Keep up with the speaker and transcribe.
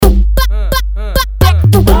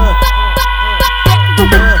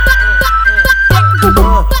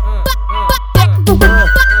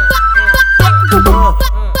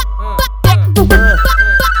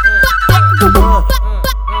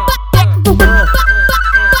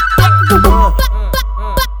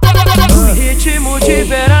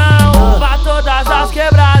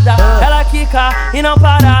e não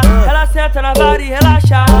para. Ela senta na vara e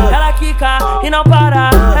relaxa. Ela quica e não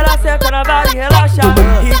para. Ela senta na vara e relaxa.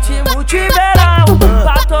 Ritmo de verão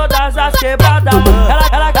pra todas as quebradas.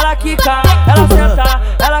 Ela quica, ela senta,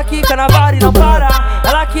 ela quica na vara e não para.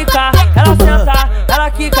 Ela quica, ela senta,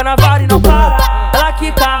 ela quica na vara e não para. Ela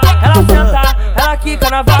quica, ela senta, ela quica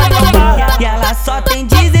na vara e não para. E ela só tem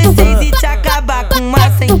 16 e te acaba com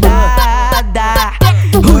uma sentada.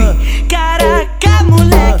 Ui, caraca,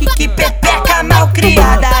 moleque, que pepeca mal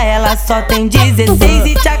criada. Ela só tem 16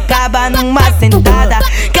 e te acaba numa sentada.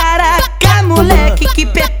 Caraca, moleque, que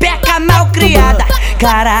pepeca mal criada.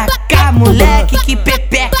 Caraca, moleque, que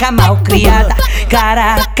pepeca mal criada.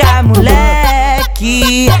 Caraca,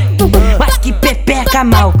 moleque, mas que pepeca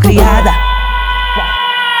mal criada.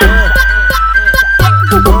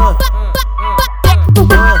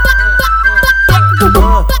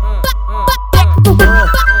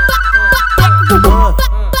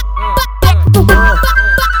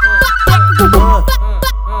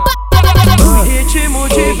 Ritmo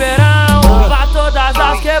de verão pra todas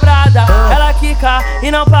as quebradas. Ela quica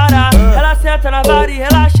e não para. Ela senta na vara e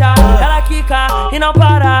relaxa. Ela quica e não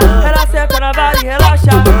para. Ela senta na vara e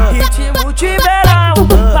relaxa. Ritmo de verão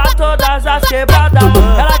pra todas as quebradas.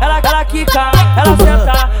 Ela quica, ela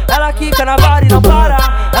senta, ela quica na vara e não para.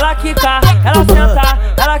 Ela quica, ela senta,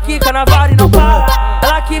 ela quica na vara e não para.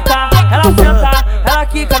 Ela quica, ela senta, ela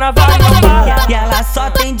quica na vara e não para. E ela só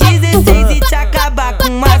tem 16 e te acaba com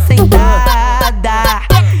uma sentada.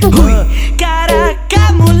 Ui,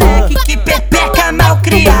 caraca, moleque, que pepeca mal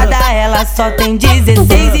criada. Ela só tem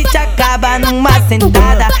 16 e te acaba numa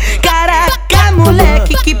sentada. Caraca,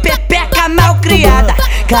 moleque, que pepeca mal criada.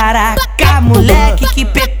 Caraca, moleque, que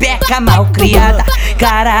pepeca mal criada.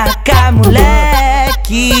 Caraca,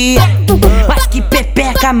 moleque, mas que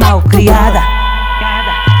pepeca mal criada.